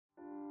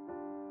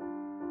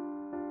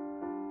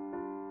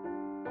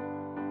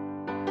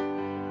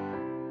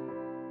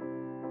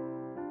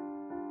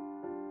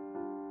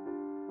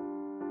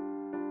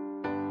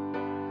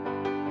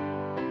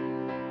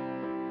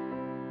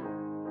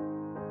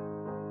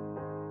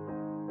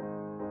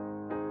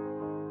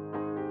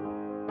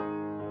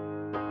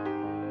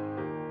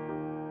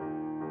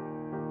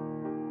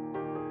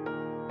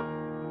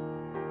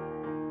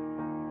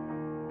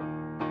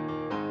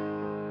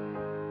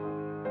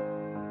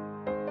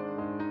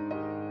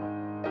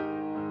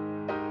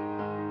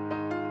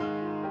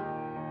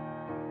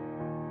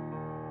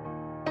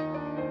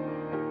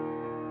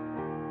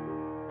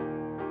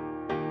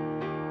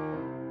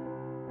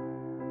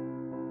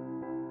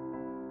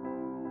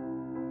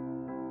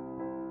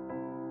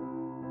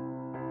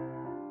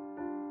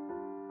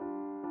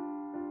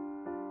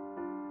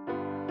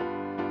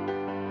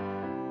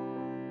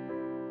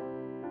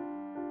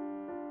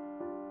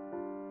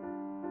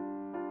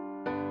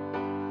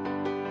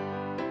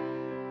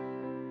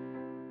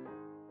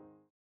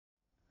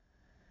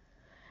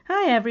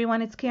Hi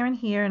everyone, it's Karen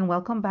here and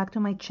welcome back to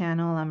my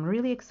channel. I'm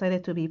really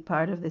excited to be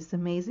part of this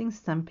amazing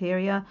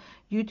Stamperia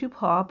YouTube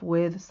hop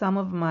with some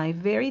of my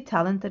very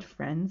talented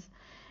friends.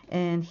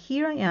 And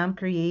here I am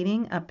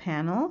creating a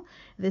panel.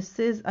 This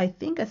is, I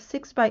think, a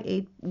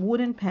 6x8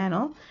 wooden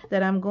panel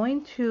that I'm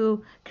going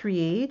to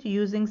create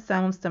using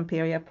some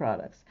Stamperia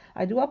products.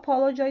 I do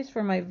apologize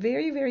for my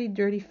very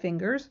dirty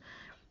fingers.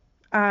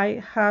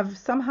 I have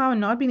somehow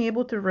not been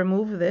able to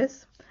remove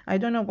this. I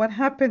don't know what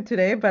happened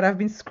today, but I've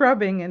been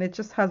scrubbing and it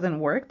just hasn't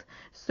worked.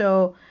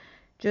 So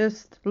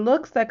just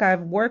looks like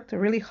I've worked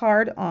really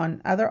hard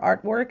on other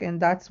artwork and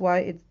that's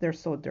why they're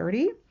so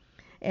dirty.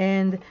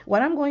 And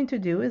what I'm going to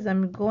do is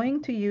I'm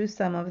going to use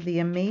some of the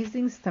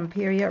amazing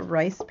Stamperia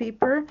rice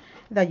paper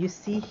that you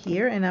see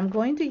here, and I'm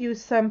going to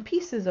use some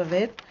pieces of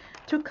it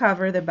to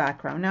cover the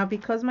background. Now,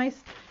 because my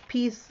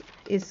piece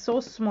is so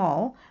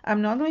small,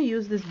 I'm not going to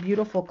use this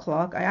beautiful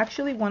clock. I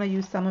actually want to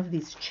use some of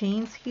these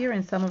chains here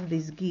and some of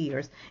these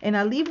gears, and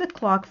I'll leave the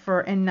clock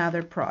for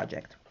another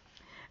project.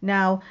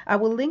 Now, I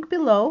will link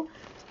below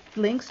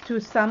links to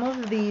some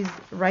of these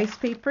rice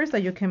papers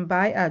that you can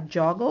buy at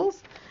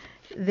Joggles.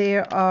 They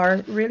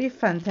are really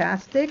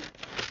fantastic.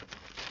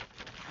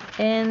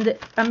 And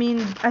I mean,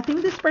 I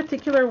think this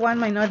particular one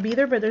might not be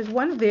there, but there's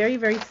one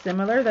very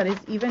similar that is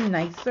even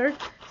nicer.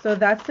 So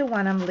that's the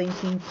one I'm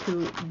linking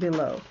to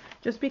below,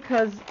 just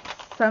because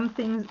some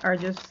things are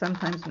just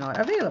sometimes not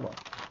available.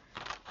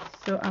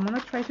 So I'm going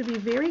to try to be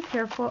very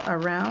careful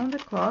around the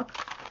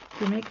clock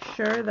to make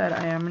sure that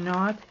I am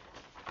not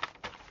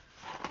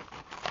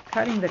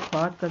cutting the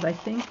cloth, because I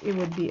think it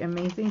would be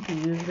amazing to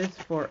use this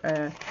for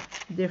a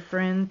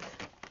different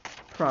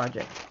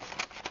project.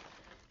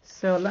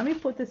 So let me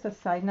put this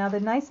aside. Now, the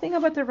nice thing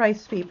about the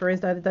rice paper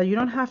is that you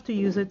don't have to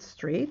use it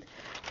straight.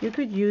 You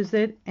could use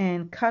it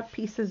and cut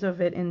pieces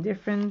of it in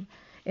different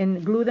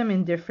and glue them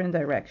in different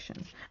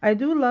directions. I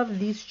do love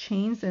these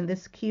chains and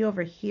this key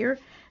over here,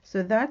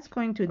 so that's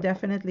going to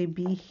definitely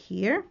be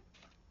here.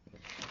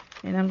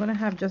 And I'm going to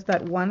have just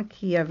that one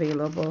key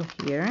available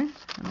here.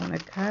 I'm going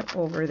to cut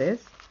over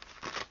this.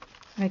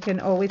 I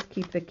can always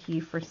keep the key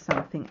for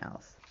something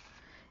else.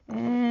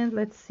 And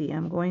let's see,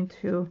 I'm going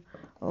to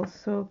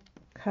also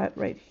cut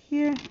right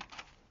here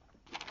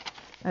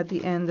at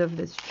the end of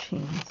this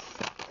chain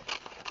set.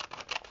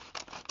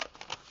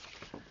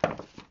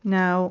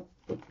 Now,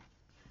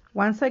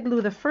 once I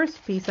glue the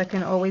first piece, I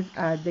can always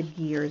add the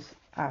gears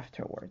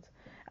afterwards.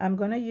 I'm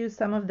going to use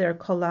some of their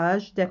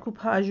Collage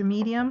decoupage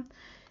medium.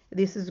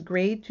 This is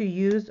great to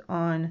use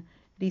on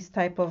these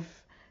type of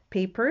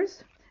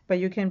papers, but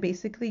you can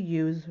basically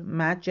use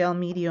matte gel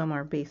medium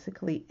or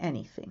basically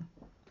anything.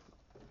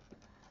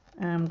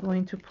 I'm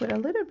going to put a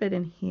little bit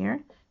in here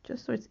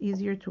just so it's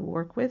easier to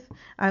work with.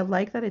 I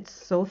like that it's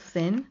so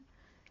thin.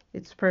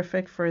 It's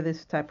perfect for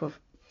this type of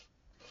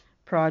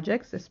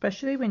projects,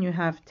 especially when you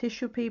have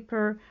tissue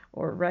paper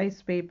or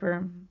rice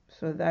paper.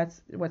 So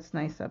that's what's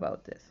nice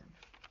about this.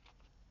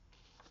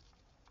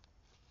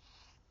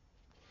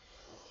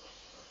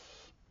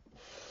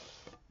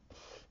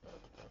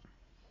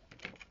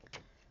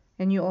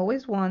 And you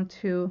always want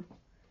to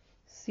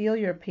seal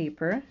your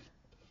paper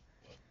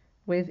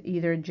with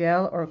either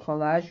gel or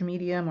collage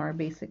medium or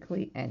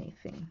basically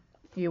anything.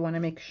 You want to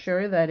make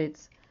sure that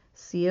it's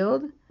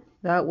sealed.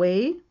 That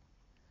way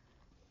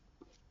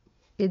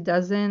it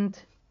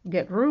doesn't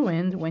get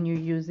ruined when you're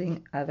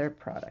using other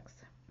products.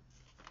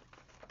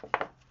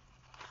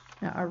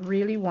 Now I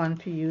really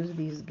want to use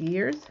these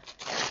gears.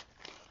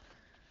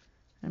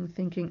 I'm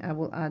thinking I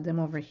will add them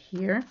over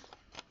here.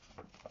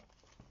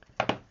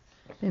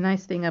 The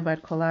nice thing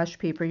about collage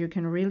paper, you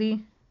can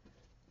really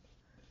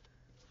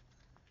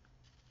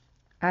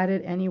add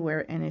it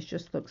anywhere and it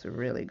just looks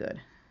really good.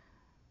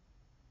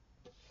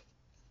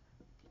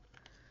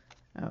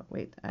 Oh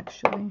wait,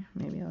 actually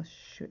maybe I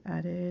should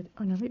add it,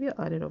 oh no, maybe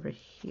I'll add it over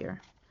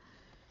here.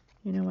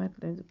 You know what,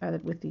 let's add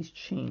it with these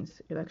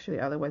chains. It actually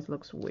otherwise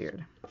looks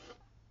weird.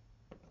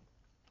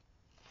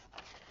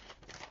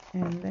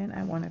 And then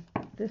I want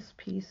this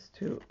piece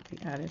to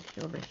be added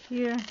over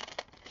here.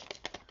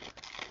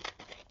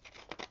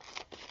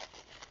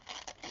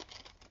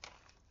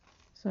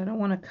 So I don't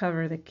want to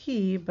cover the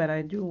key, but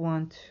I do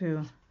want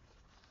to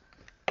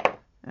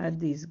add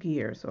these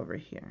gears over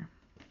here.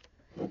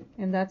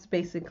 And that's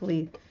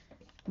basically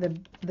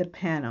the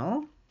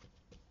panel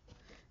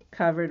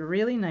covered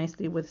really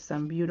nicely with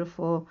some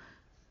beautiful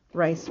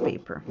rice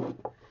paper.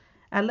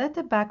 I let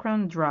the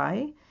background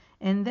dry,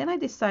 and then I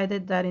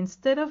decided that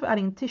instead of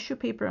adding tissue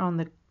paper on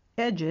the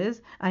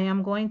edges, I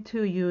am going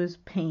to use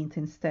paint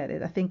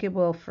instead. I think it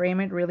will frame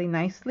it really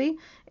nicely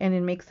and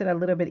it makes it a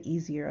little bit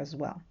easier as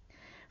well.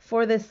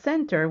 For the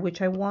center,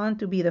 which I want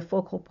to be the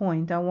focal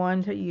point, I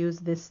want to use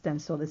this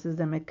stencil. This is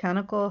the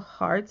mechanical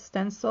heart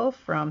stencil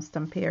from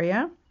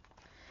Stamperia.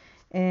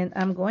 And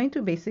I'm going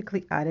to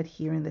basically add it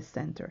here in the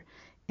center.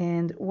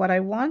 And what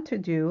I want to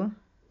do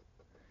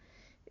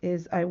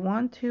is I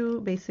want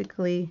to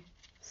basically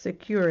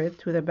secure it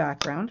to the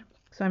background.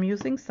 So I'm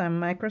using some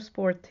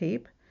microsport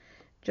tape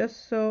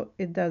just so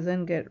it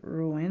doesn't get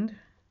ruined.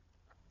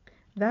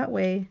 That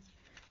way,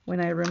 when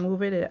I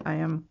remove it, I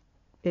am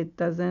it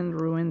doesn't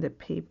ruin the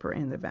paper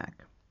in the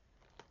back.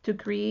 To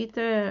create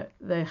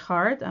the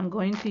heart, I'm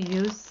going to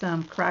use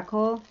some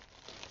Crackle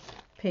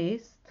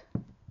paste.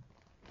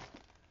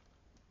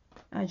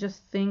 I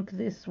just think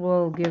this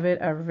will give it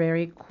a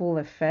very cool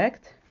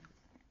effect.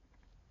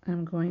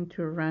 I'm going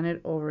to run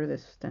it over the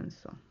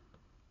stencil.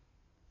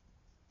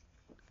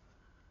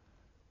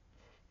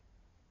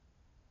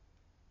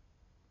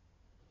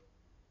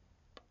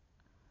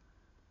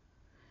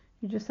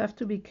 You just have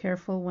to be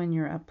careful when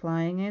you're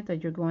applying it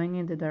that you're going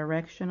in the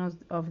direction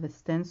of the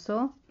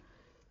stencil.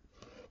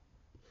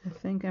 I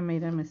think I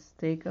made a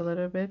mistake a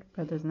little bit,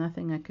 but there's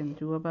nothing I can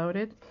do about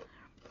it.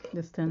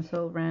 The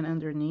stencil ran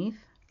underneath.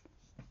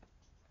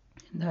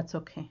 That's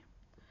okay.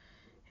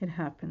 It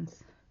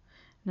happens.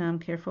 Now I'm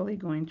carefully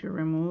going to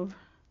remove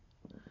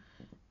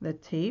the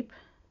tape.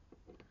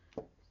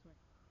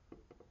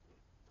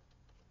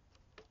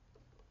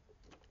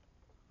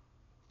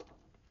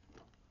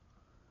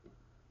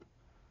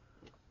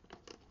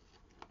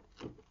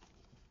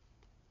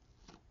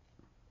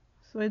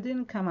 So it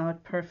didn't come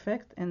out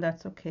perfect, and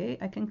that's okay.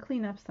 I can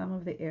clean up some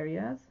of the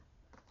areas.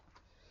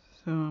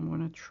 So I'm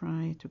going to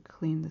try to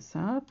clean this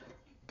up.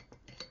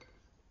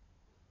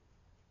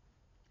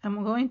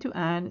 I'm going to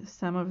add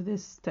some of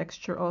this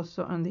texture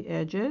also on the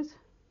edges.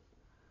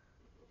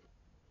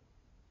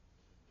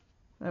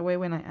 That way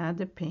when I add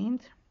the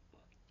paint,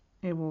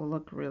 it will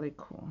look really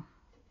cool.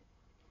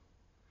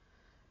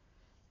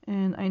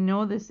 And I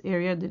know this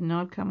area did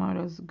not come out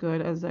as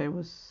good as I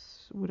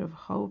would have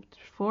hoped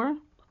for,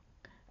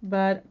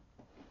 but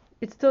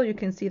it's still, you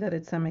can see that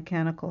it's a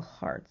mechanical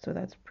heart, so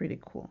that's pretty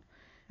cool.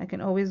 I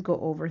can always go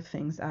over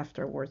things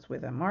afterwards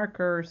with a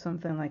marker or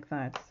something like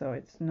that, so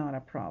it's not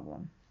a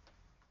problem.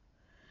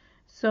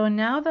 So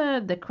now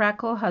that the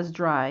Crackle has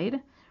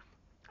dried,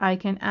 I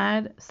can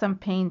add some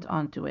paint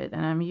onto it,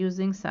 and I'm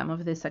using some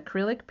of this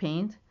acrylic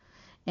paint,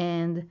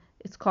 and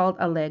it's called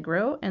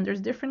Allegro, and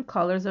there's different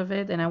colors of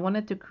it, and I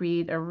wanted to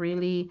create a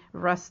really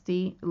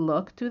rusty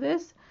look to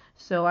this,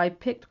 so I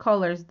picked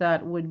colors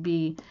that would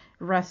be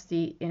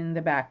rusty in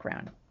the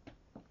background.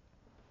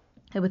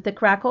 And with the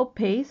Crackle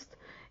paste,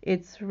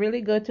 it's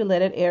really good to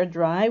let it air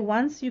dry.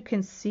 Once you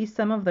can see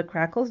some of the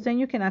crackles, then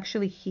you can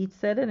actually heat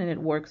set it, and it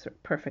works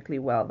perfectly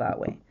well that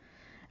way.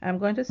 I'm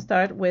going to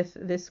start with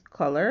this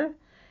color.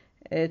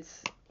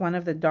 It's one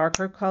of the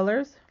darker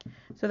colors.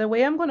 So the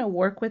way I'm going to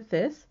work with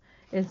this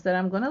is that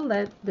I'm going to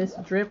let this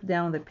drip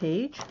down the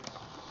page,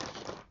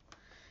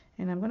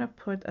 and I'm going to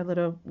put a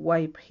little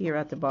wipe here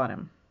at the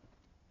bottom.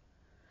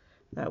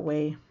 That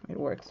way it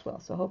works well.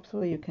 So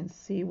hopefully you can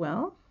see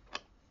well.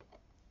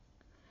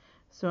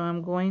 So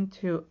I'm going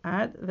to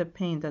add the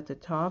paint at the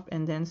top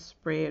and then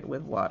spray it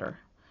with water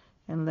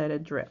and let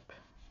it drip.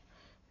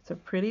 It's a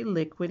pretty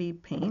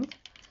liquidy paint,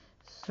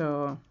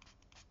 so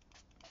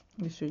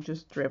you should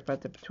just drip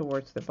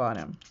towards the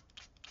bottom.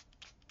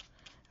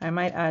 I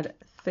might add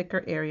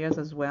thicker areas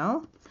as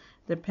well,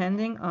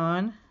 depending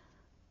on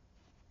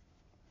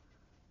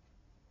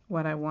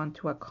what I want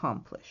to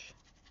accomplish.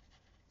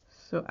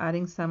 So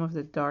adding some of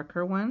the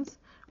darker ones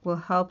will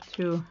help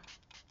to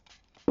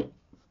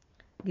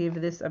give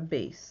this a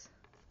base.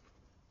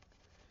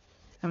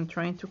 I'm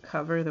trying to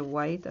cover the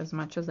white as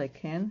much as I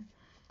can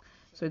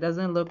so it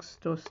doesn't look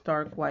so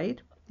stark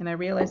white, and I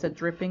realize that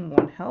dripping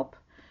won't help,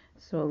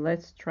 so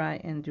let's try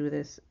and do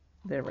this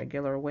the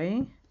regular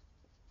way.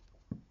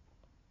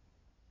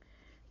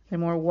 The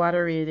more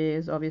watery it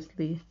is,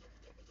 obviously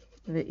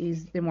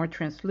the more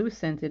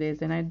translucent it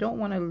is, and I don't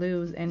want to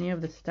lose any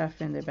of the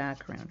stuff in the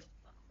background.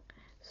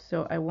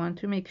 So I want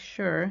to make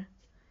sure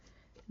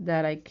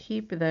that I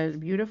keep the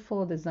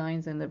beautiful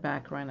designs in the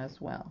background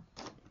as well.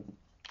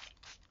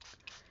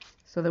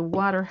 So the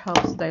water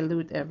helps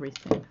dilute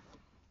everything.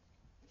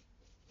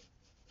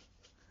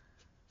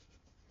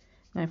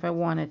 Now if I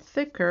want it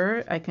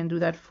thicker, I can do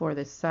that for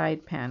the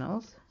side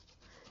panels,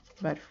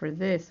 but for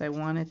this I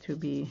want it to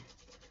be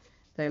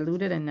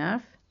diluted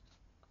enough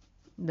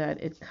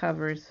that it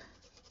covers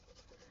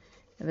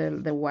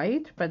the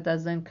white but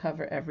doesn't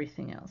cover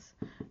everything else.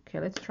 Okay,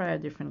 let's try a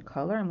different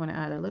color. I'm going to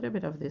add a little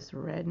bit of this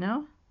red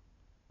now.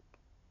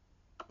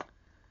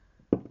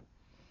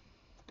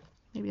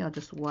 Maybe I'll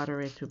just water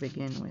it to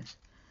begin with.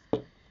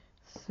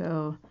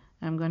 So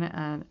I'm going to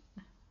add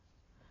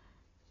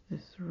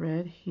this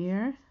red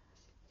here.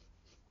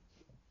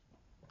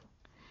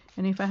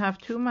 And if I have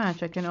too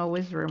much, I can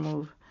always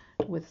remove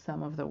with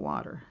some of the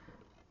water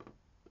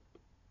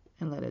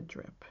and let it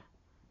drip.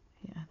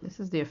 Yeah,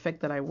 this is the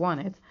effect that I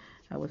wanted.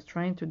 I was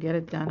trying to get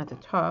it done at the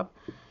top,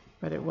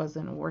 but it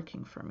wasn't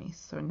working for me.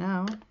 So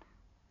now,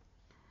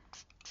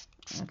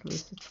 at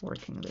least it's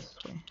working this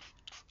way.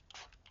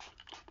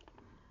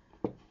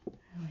 There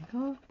we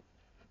go.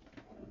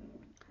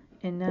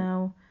 And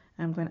now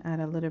I'm going to add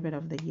a little bit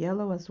of the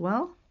yellow as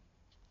well.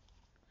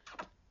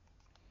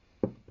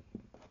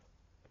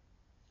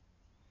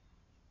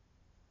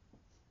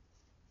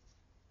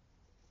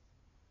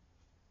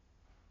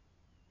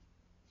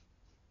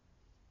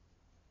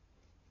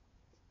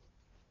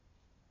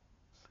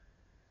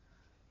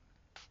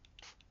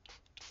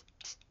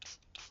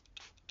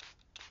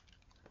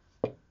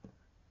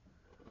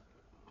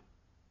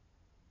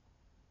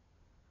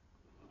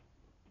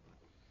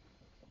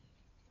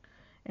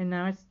 and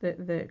now it's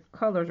the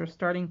colors are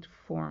starting to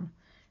form.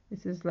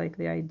 This is like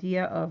the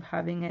idea of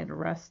having it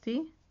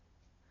rusty,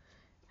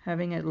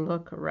 having it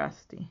look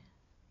rusty.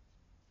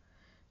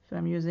 So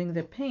I'm using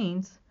the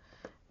paints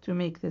to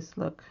make this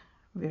look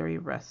very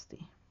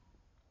rusty.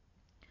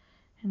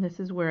 And this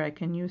is where I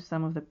can use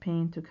some of the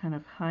paint to kind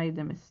of hide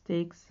the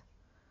mistakes.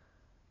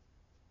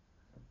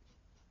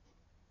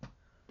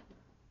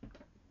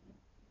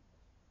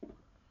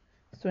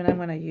 So now I'm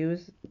going to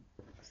use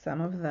some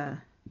of the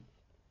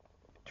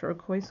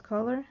turquoise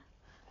color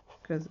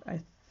because I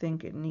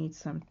think it needs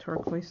some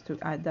turquoise to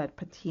add that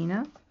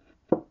patina.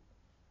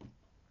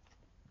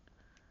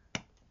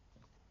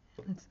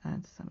 Let's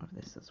add some of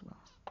this as well.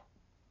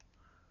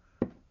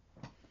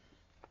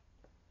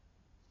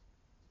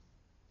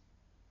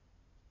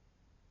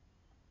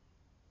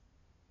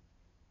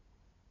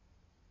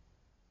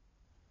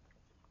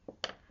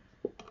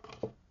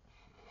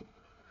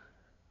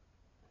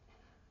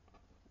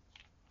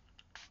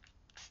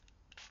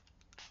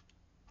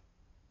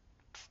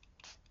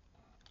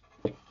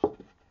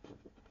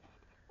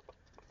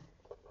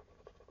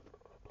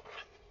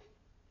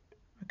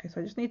 Okay, so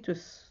I just need to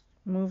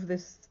move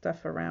this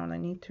stuff around. I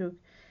need to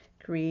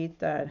create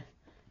that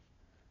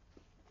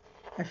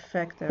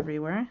effect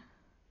everywhere.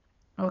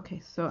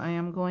 Okay, so I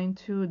am going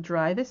to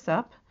dry this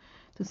up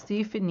to see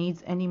if it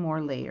needs any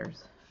more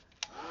layers.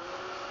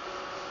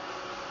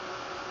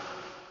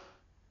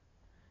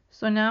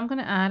 So now I'm going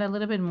to add a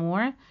little bit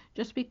more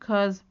just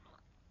because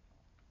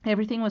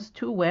everything was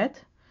too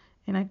wet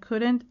and I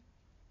couldn't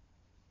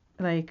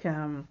like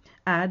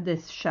add the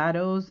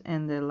shadows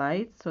and the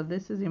light. So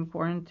this is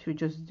important to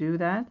just do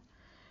that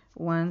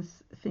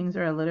once things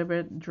are a little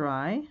bit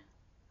dry.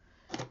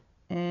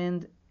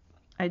 And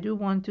I do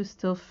want to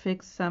still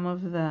fix some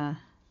of the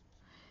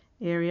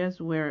areas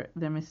where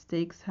the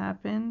mistakes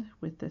happened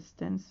with the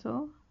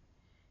stencil.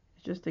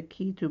 It's just a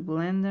key to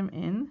blend them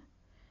in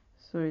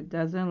so it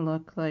doesn't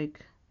look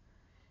like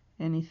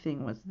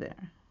anything was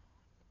there.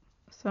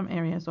 Some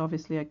areas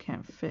obviously I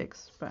can't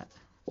fix, but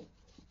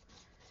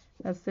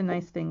that's the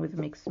nice thing with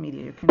mixed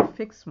media. You can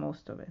fix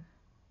most of it.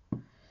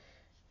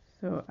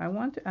 So I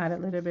want to add a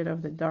little bit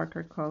of the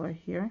darker color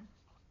here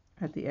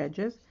at the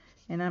edges,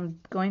 and I'm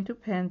going to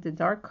paint the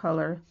dark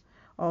color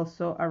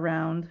also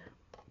around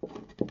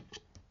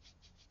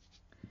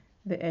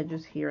the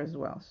edges here as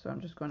well. So I'm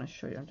just going to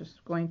show you. I'm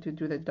just going to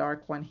do the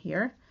dark one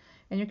here,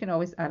 and you can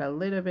always add a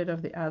little bit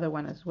of the other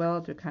one as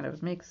well to kind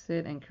of mix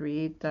it and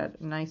create that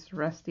nice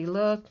rusty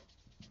look.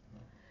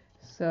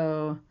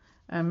 So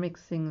I'm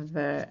mixing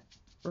the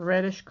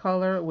reddish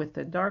color with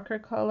the darker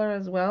color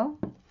as well,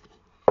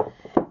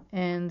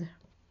 and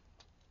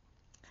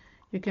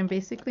you can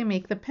basically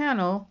make the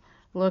panel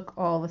look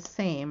all the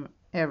same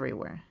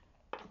everywhere.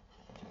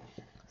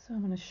 So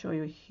I'm going to show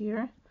you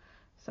here.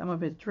 Some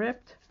of it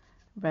dripped,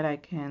 but I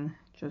can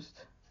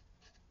just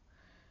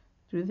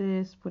do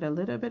this, put a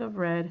little bit of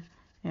red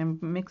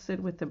and mix it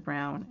with the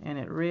brown, and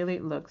it really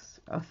looks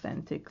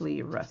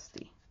authentically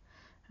rusty.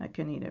 I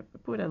can either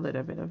put a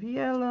little bit of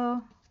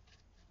yellow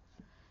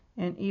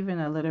and even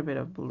a little bit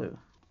of blue.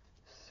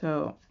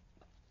 So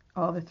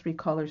all the three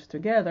colors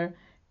together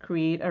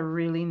create a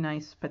really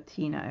nice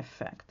patina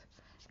effect.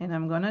 And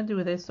I'm gonna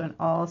do this on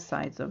all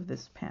sides of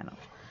this panel.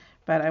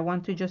 But I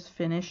want to just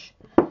finish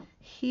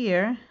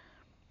here.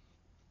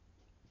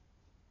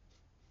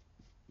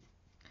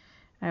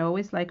 I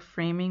always like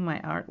framing my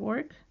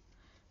artwork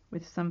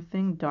with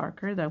something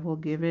darker that will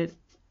give it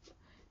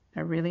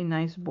a really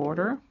nice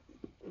border.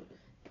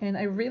 And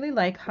I really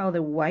like how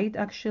the white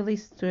actually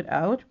stood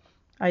out.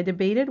 I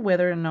debated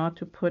whether or not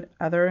to put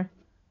other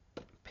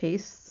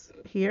pastes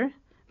here.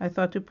 I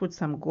thought to put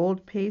some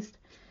gold paste,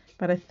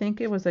 but I think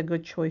it was a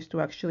good choice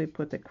to actually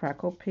put the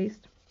Crackle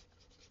paste.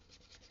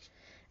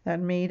 That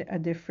made a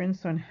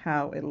difference on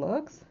how it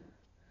looks.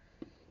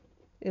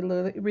 It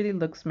really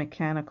looks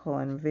mechanical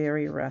and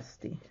very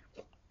rusty.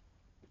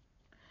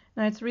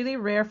 Now it's really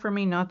rare for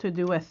me not to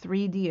do a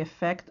 3D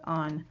effect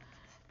on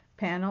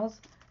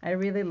panels. I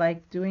really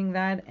like doing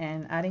that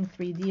and adding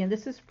 3D, and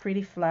this is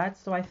pretty flat,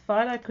 so I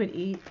thought I could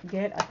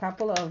get a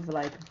couple of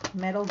like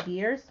metal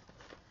gears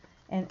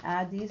and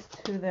add these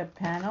to the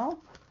panel.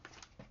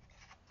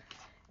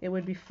 It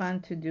would be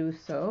fun to do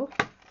so.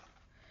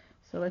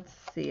 So let's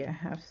see, I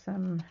have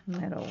some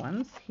metal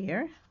ones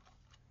here.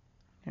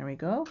 There we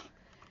go.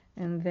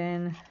 And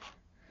then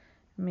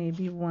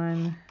maybe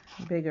one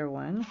bigger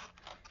one.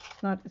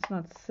 It's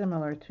not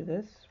similar to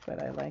this,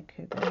 but I like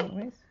it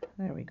anyways.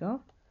 There we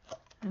go.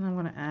 And I'm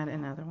going to add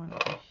another one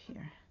over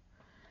here.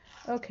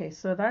 Okay,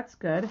 so that's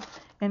good.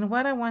 And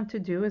what I want to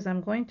do is I'm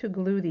going to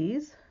glue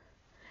these,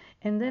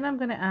 and then I'm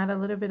going to add a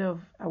little bit of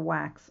a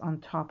wax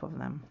on top of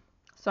them.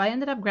 So I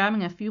ended up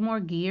grabbing a few more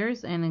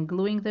gears and then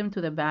gluing them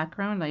to the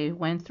background. I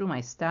went through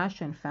my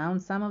stash and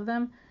found some of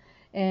them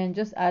and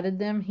just added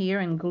them here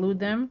and glued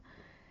them.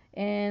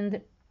 And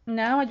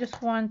now I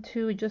just want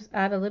to just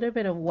add a little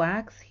bit of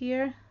wax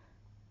here.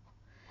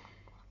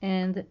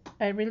 And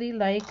I really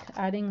like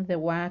adding the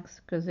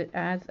wax because it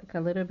adds like a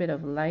little bit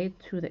of light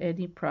to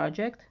any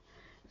project.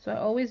 So I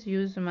always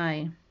use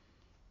my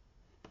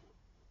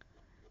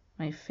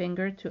my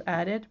finger to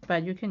add it,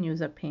 but you can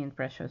use a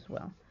paintbrush as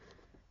well.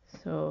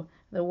 So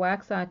the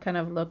wax kind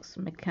of looks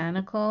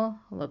mechanical,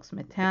 looks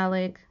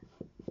metallic.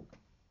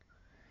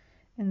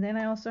 And then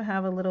I also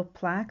have a little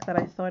plaque that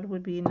I thought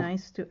would be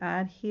nice to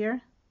add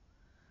here.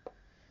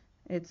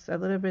 It's a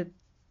little bit,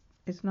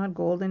 it's not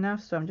gold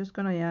enough, so I'm just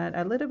going to add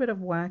a little bit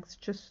of wax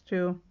just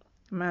to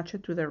match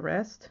it to the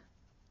rest.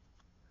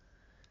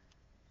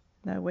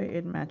 That way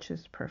it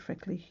matches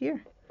perfectly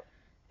here.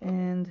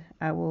 And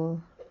I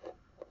will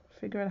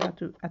figure out how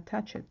to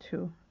attach it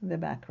to the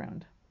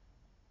background.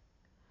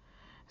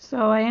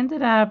 So I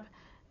ended up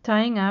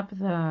tying up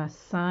the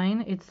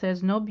sign. It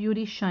says, "No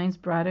beauty shines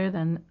brighter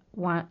than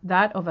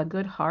that of a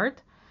good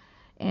heart."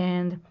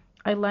 And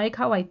I like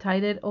how I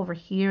tied it over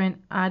here and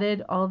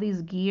added all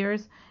these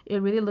gears.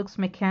 It really looks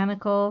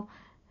mechanical,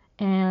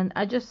 and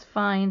I just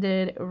find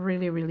it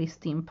really, really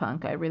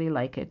steampunk. I really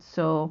like it.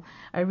 So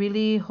I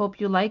really hope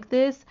you like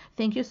this.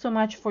 Thank you so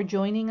much for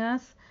joining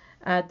us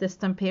at the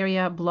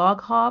Stamperia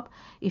blog hop.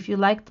 If you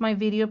liked my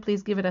video,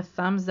 please give it a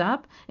thumbs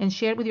up and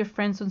share it with your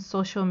friends on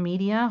social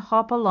media.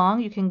 Hop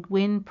along. You can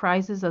win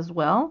prizes as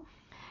well.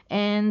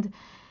 And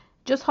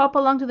just hop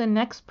along to the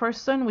next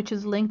person, which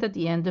is linked at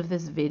the end of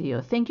this video.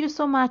 Thank you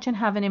so much and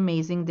have an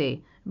amazing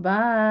day.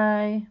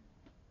 Bye.